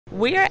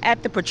We are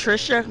at the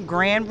Patricia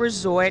Grand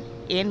Resort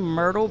in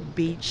Myrtle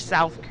Beach,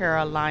 South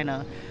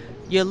Carolina.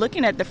 You're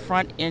looking at the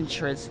front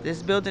entrance.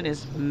 This building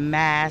is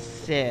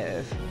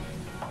massive.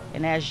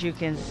 And as you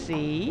can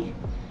see,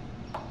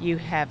 you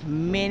have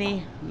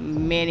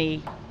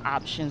many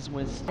options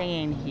when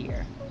staying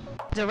here.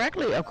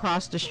 Directly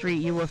across the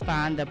street, you will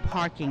find the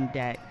parking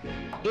deck.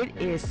 It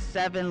is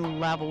 7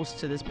 levels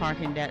to this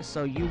parking deck,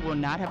 so you will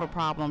not have a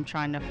problem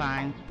trying to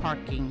find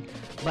parking.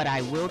 But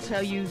I will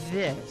tell you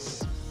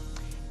this,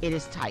 it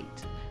is tight.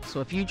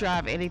 So if you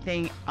drive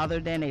anything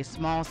other than a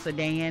small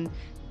sedan,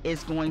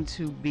 it's going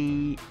to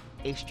be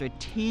a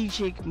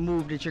strategic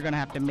move that you're going to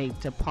have to make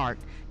to park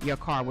your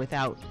car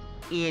without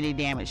any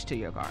damage to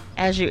your car.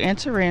 As you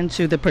enter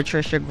into the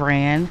Patricia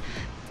Grand,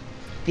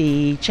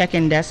 the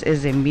check-in desk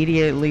is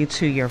immediately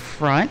to your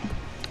front.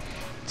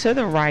 To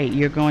the right,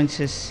 you're going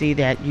to see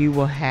that you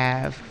will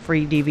have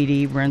free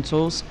DVD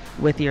rentals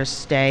with your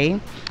stay.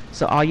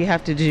 So all you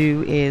have to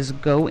do is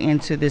go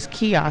into this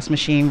kiosk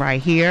machine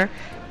right here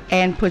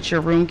and put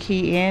your room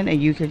key in,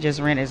 and you can just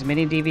rent as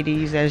many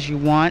DVDs as you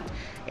want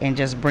and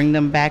just bring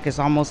them back. It's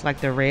almost like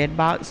the Red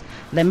Box.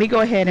 Let me go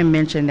ahead and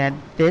mention that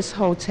this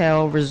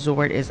hotel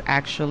resort is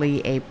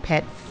actually a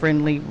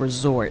pet-friendly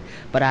resort.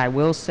 But I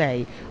will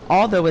say,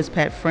 although it's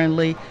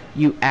pet-friendly,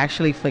 you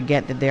actually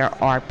forget that there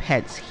are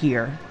pets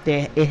here.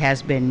 It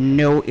has been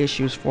no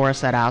issues for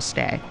us at our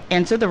stay.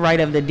 And to the right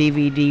of the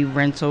DVD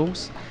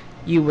rentals,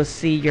 you will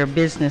see your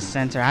business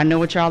center. I know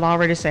what y'all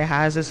already say,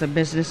 how is this a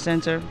business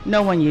center?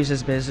 No one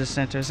uses business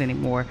centers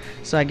anymore.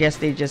 So I guess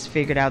they just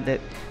figured out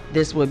that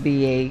this would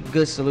be a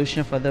good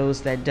solution for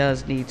those that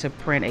does need to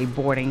print a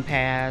boarding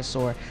pass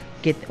or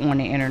get on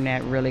the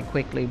internet really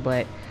quickly.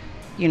 But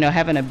you know,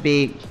 having a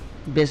big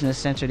business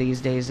center these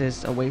days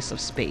is a waste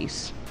of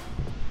space.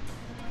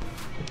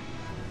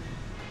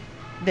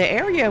 The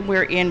area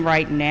we're in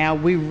right now,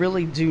 we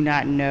really do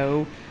not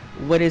know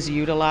what is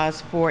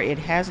utilized for. It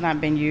has not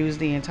been used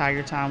the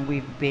entire time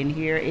we've been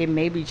here. It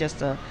may be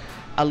just a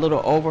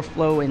little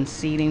overflow in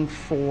seating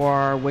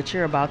for what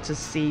you're about to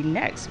see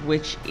next,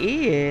 which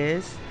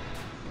is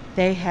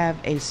they have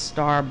a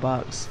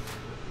Starbucks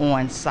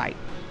on site.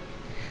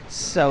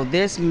 So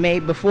this may,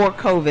 before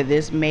COVID,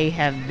 this may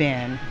have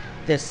been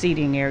the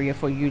seating area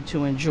for you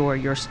to enjoy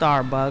your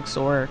Starbucks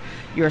or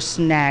your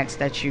snacks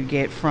that you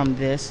get from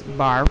this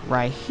bar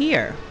right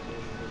here.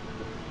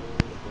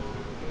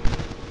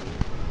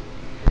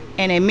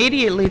 And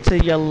immediately to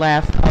your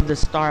left of the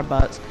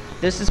Starbucks,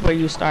 this is where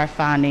you start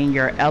finding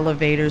your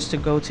elevators to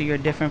go to your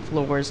different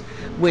floors,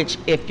 which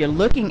if you're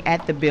looking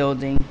at the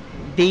building,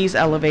 these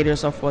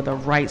elevators are for the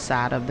right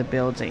side of the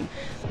building.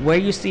 Where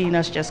you're seeing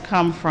us just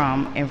come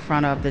from in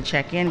front of the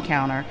check-in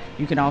counter,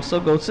 you can also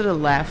go to the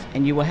left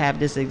and you will have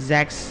this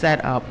exact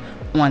setup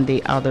on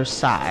the other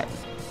side.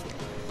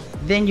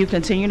 Then you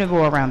continue to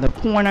go around the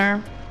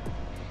corner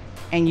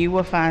and you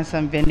will find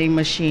some vending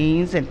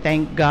machines, and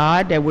thank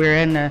God that we're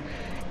in the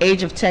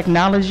age of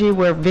technology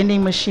where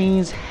vending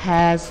machines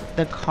has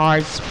the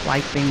card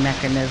swiping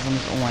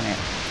mechanisms on it.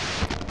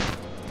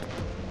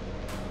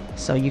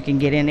 So you can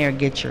get in there,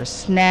 get your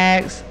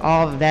snacks,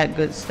 all of that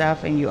good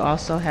stuff, and you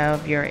also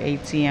have your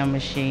ATM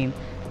machine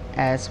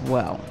as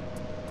well.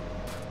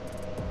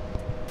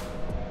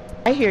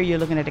 Right here you're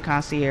looking at the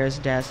concierge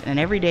desk, and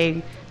every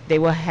day they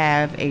will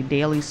have a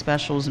daily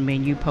specials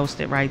menu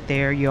posted right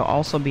there. You'll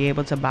also be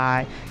able to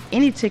buy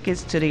any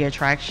tickets to the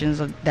attractions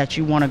that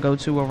you want to go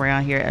to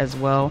around here as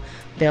well.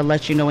 They'll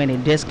let you know any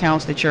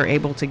discounts that you're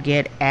able to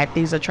get at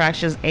these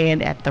attractions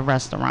and at the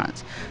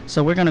restaurants.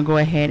 So we're going to go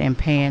ahead and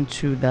pan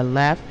to the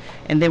left,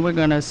 and then we're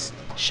going to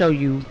show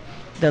you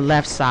the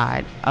left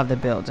side of the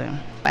building.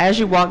 As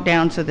you walk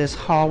down to this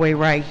hallway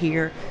right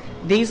here,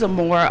 these are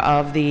more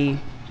of the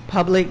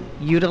public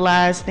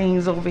utilized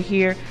things over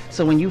here.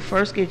 So when you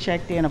first get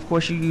checked in, of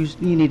course you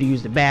need to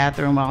use the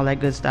bathroom, all that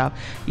good stuff.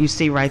 You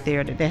see right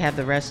there that they have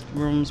the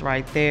restrooms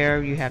right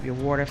there. You have your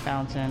water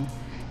fountain.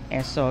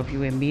 And so if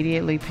you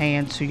immediately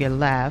pan to your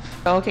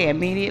left, okay,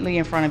 immediately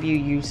in front of you,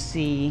 you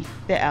see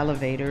the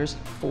elevators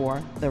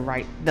for the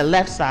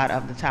left side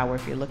of the tower.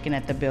 If you're looking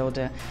at the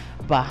building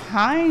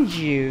behind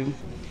you,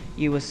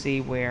 you will see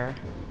where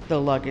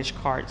the luggage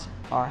carts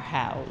are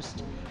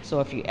housed. So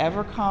if you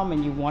ever come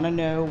and you want to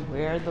know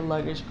where the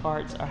luggage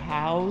carts are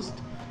housed,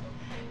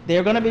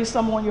 they're going to be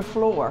some on your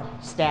floor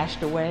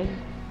stashed away,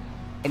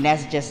 and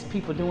that's just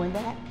people doing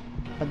that,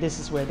 but this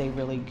is where they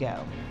really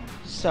go.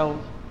 So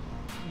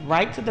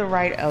right to the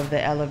right of the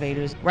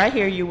elevators, right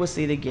here you will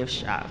see the gift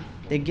shop.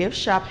 The gift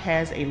shop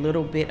has a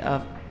little bit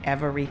of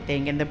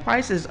everything, and the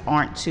prices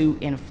aren't too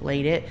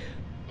inflated,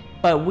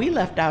 but we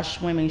left our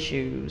swimming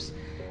shoes,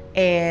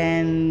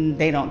 and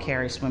they don't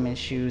carry swimming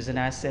shoes, and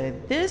I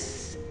said,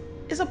 this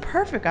is a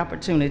perfect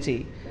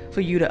opportunity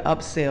for you to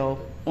upsell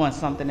on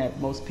something that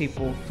most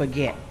people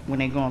forget when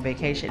they go on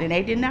vacation, and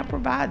they did not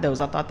provide those.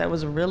 I thought that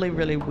was really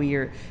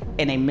weird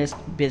and a missed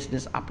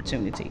business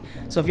opportunity.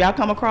 So if y'all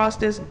come across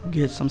this,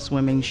 get some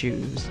swimming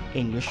shoes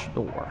in your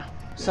store.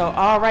 So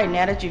all right,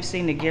 now that you've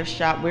seen the gift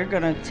shop, we're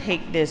gonna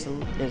take this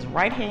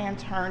right hand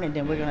turn, and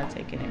then we're gonna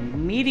take an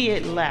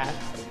immediate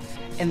left,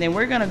 And then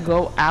we're gonna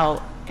go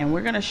out and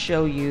we're gonna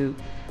show you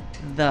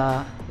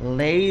the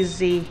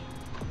lazy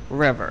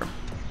river.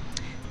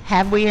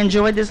 Have we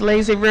enjoyed this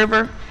lazy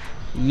river?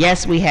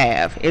 Yes, we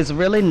have. It's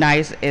really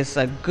nice. It's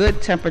a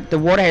good temperature. The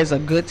water has a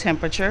good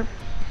temperature.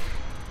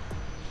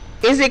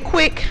 Is it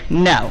quick?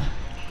 No.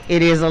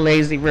 It is a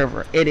lazy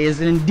river. It is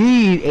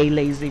indeed a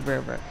lazy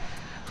river.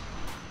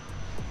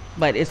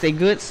 But it's a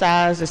good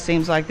size. It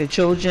seems like the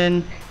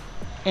children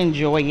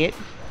enjoy it.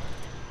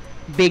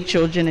 Big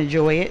children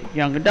enjoy it.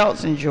 Young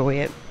adults enjoy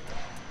it.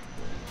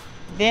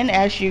 Then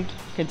as you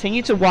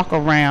continue to walk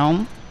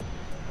around,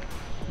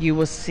 you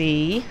will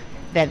see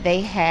that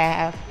they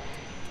have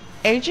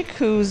a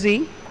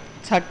jacuzzi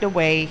tucked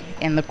away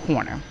in the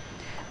corner.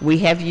 We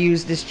have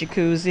used this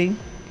jacuzzi.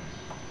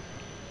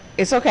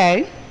 It's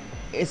okay.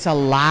 It's a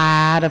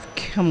lot of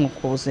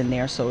chemicals in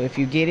there, so if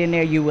you get in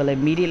there, you will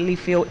immediately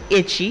feel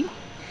itchy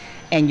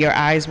and your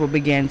eyes will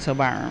begin to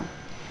burn.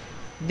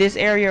 This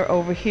area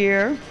over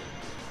here,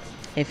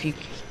 if you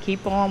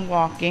keep on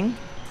walking,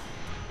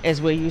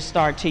 is where you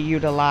start to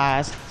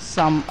utilize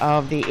some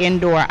of the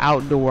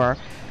indoor-outdoor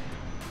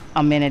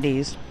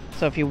amenities.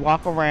 So if you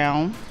walk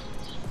around,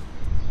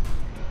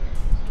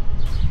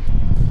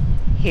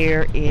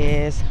 here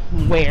is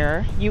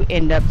where you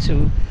end up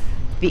to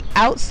the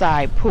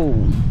outside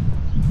pool.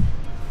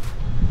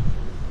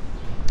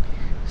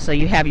 So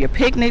you have your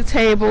picnic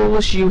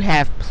tables, you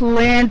have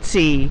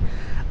plenty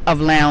of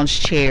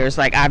lounge chairs.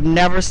 Like, I've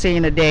never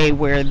seen a day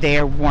where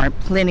there weren't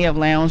plenty of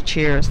lounge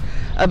chairs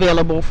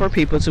available for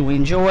people to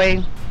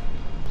enjoy.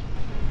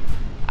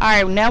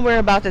 Alright, now we're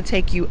about to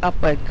take you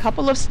up a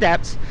couple of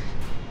steps,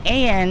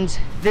 and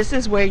this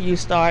is where you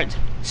start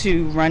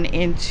to run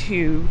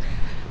into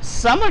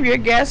some of your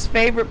guests'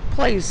 favorite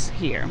place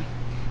here,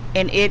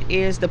 and it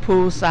is the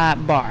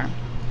poolside bar.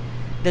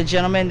 The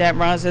gentleman that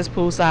runs this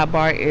poolside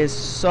bar is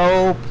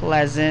so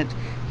pleasant.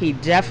 He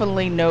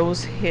definitely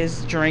knows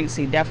his drinks.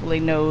 He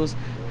definitely knows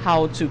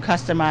how to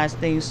customize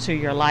things to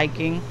your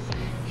liking.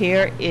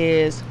 Here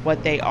is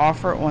what they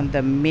offer on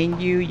the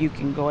menu. You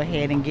can go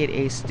ahead and get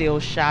a still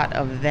shot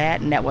of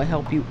that, and that will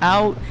help you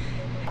out.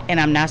 And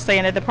I'm not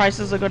saying that the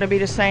prices are going to be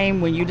the same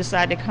when you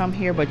decide to come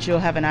here, but you'll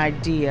have an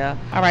idea.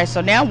 All right,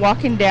 so now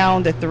walking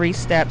down the 3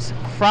 steps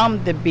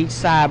from the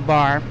beachside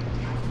bar,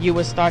 you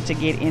will start to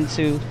get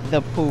into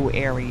the pool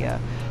area.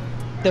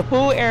 The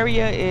pool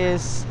area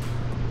is,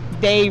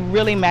 they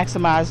really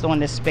maximized on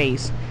the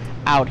space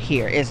out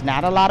here. It's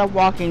not a lot of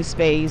walking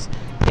space.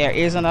 There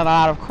isn't a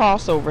lot of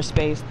crossover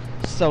space.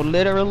 So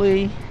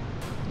literally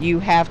you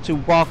have to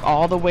walk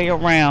all the way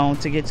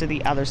around to get to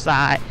the other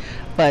side.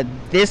 But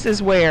this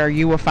is where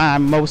you will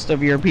find most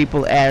of your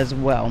people as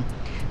well.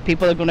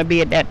 People are going to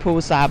be at that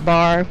poolside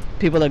bar.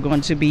 People are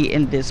going to be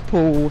in this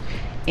pool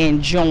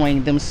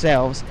enjoying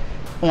themselves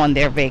on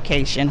their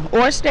vacation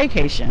or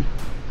staycation.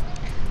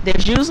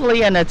 There's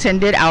usually an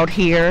attendant out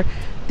here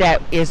that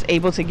is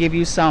able to give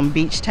you some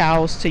beach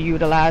towels to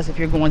utilize if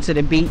you're going to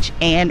the beach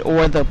and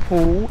or the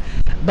pool.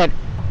 But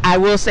I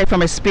will say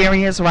from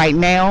experience right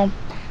now,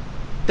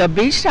 the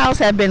beach towels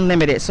have been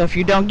limited. So if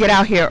you don't get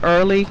out here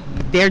early,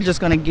 they're just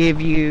going to give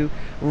you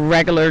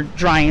regular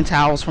drying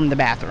towels from the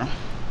bathroom.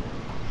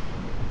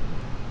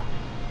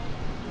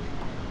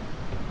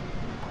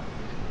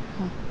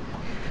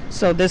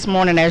 So this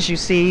morning, as you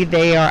see,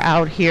 they are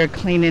out here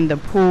cleaning the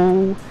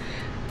pool,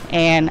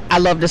 and I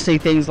love to see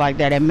things like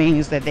that. It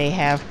means that they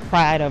have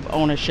pride of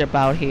ownership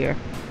out here.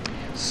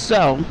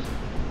 So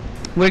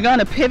we're going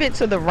to pivot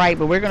to the right,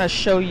 but we're going to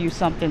show you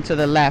something to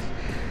the left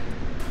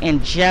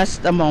in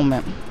just a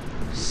moment.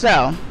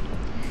 So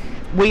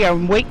we are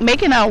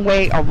making our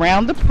way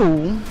around the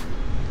pool,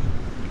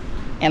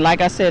 and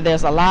like I said,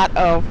 there's a lot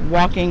of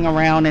walking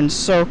around in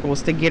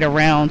circles to get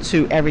around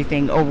to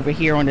everything over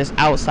here on this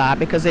outside,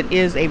 because it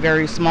is a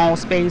very small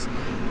space,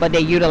 but they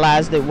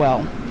utilized it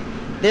well.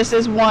 This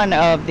is one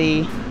of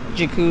the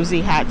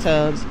jacuzzi hot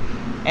tubs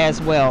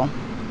as well.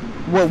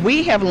 What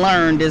we have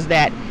learned is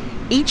that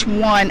each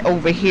one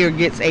over here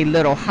gets a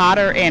little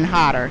hotter and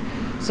hotter.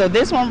 So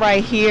this one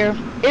right here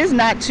is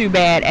not too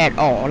bad at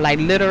all. Like,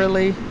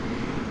 literally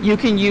you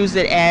can use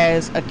it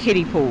as a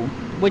kiddie pool,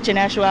 which in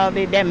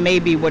actuality that may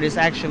be what it's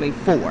actually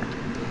for.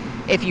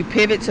 If you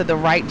pivot to the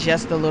right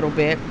just a little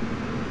bit,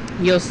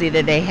 you'll see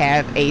that they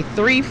have a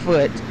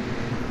 3-foot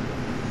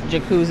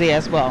jacuzzi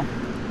as well.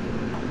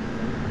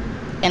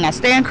 And I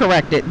stand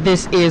corrected,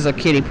 this is a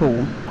kiddie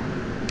pool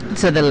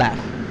to the left.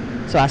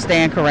 So I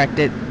stand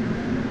corrected.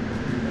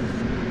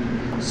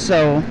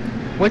 So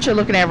what you're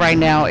looking at right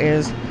now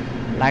is,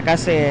 like I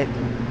said,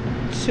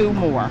 2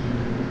 more.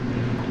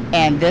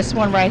 And this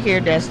one right here,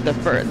 that's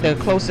the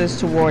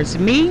closest towards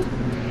me,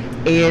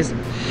 is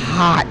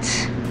hot.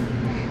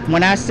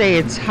 When I say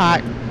it's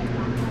hot,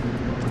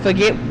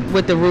 forget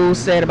what the rules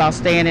said about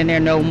staying in there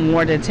no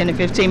more than 10 to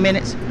 15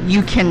 minutes.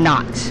 You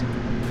cannot.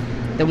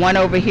 The one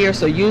over here,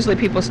 so usually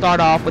people start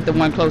off with the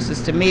one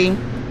closest to me,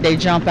 they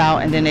jump out,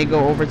 and then they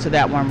go over to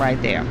that one right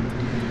there.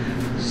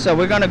 So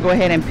we're going to go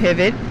ahead and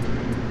pivot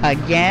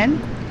again,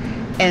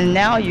 and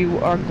now you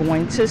are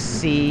going to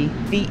see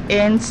the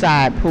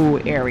inside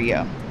pool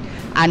area.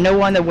 I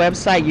know on the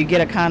website you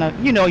get a kind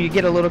of, you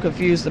get a little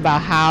confused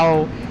about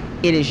how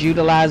it is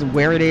utilized,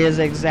 where it is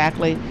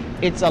exactly.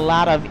 It's a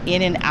lot of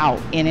in and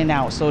out, in and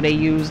out. So they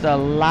used a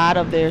lot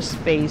of their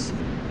space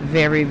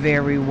very,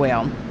 very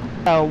well.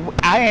 So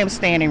I am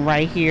standing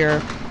right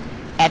here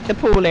at the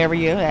pool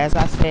area, as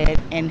I said,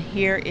 and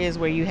here is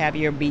where you have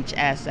your beach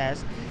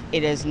access.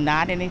 It is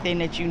not anything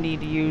that you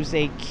need to use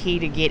a key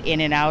to get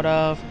in and out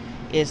of.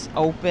 It's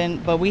open,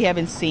 but we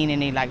haven't seen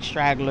any like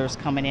stragglers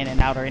coming in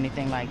and out or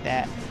anything like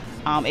that.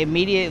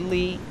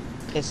 Immediately,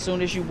 as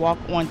soon as you walk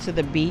onto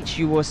the beach,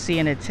 you will see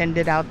an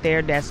attendant out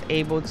there that's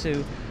able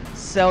to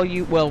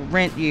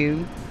rent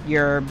you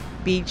your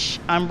beach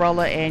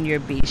umbrella and your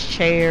beach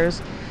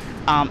chairs.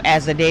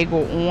 As the day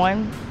go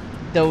on,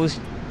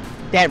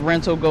 that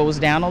rental goes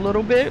down a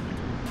little bit,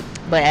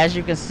 but as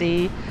you can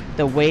see,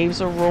 the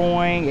waves are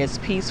roaring. It's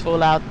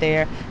peaceful out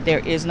there. There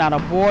is not a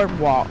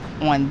boardwalk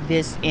on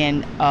this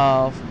end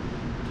of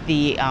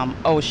the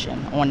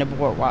ocean on the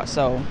boardwalk,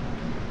 so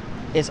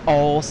it's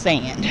all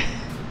sand.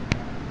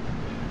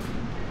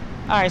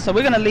 All right, so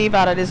we're gonna leave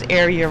out of this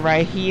area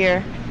right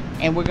here,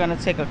 and we're gonna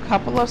take a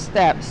couple of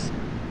steps,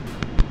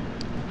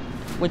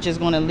 which is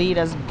gonna lead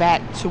us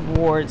back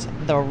towards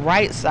the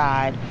right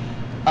side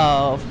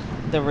of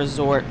the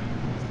resort.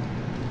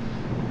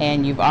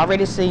 And you've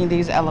already seen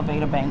these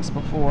elevator banks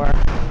before,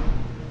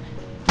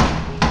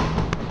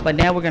 but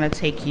now we're gonna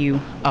take you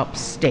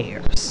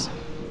upstairs.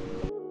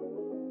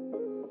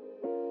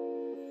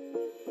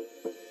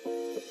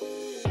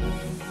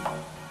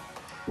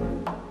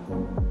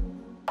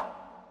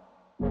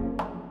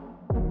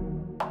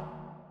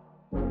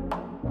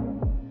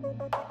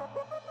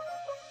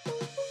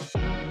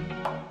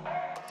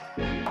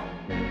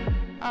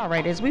 All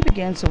right, as we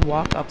begin to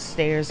walk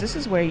upstairs, this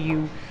is where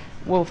you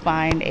will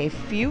find a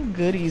few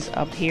goodies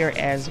up here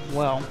as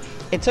well.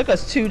 It took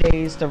us 2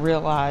 days to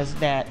realize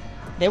that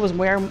there was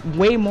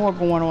way more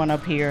going on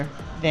up here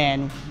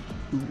than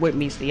what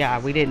meets the eye.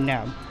 We didn't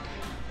know.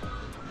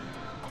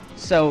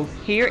 So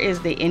here is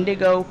the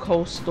Indigo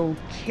Coastal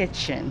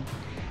Kitchen,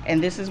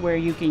 and this is where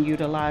you can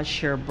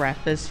utilize your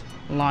breakfast,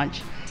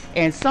 lunch,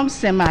 and some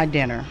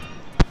semi-dinner.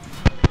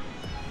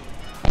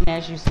 And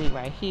as you see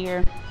right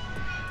here,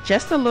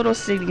 just a little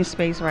seating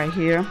space right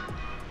here,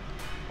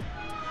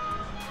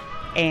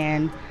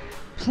 and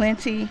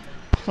plenty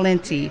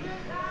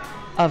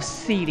of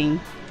seating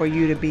for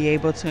you to be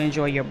able to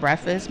enjoy your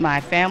breakfast. My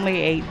family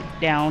ate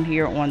down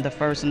here on the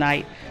first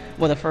night,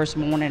 well, the first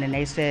morning, and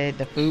they said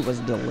the food was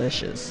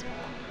delicious.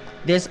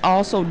 This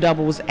also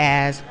doubles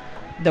as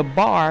the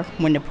bar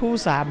when the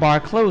poolside bar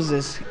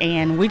closes,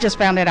 and we just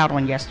found that out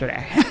on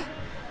yesterday.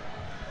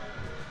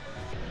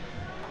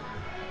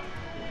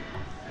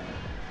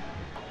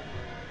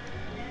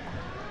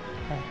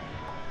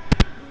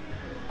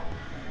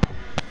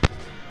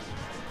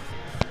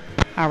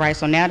 All right,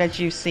 so now that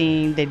you've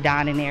seen the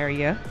dining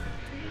area,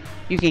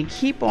 you can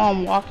keep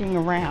on walking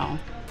around.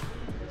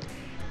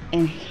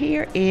 And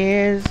here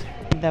is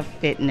the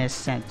fitness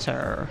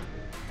center.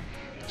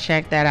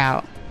 Check that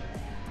out.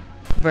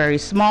 Very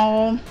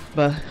small,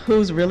 but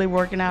who's really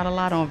working out a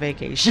lot on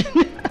vacation?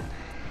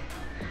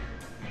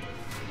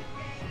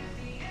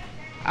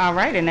 All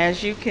right, and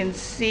as you can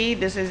see,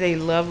 this is a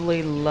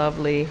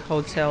lovely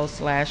hotel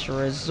 /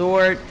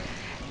 resort.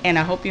 And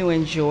I hope you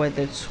enjoyed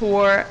the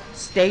tour.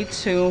 Stay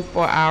tuned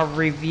for our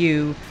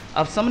review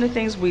of some of the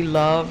things we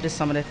loved and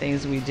some of the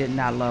things we did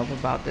not love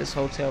about this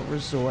hotel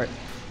resort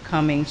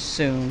coming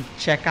soon.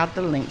 Check out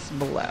the links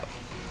below.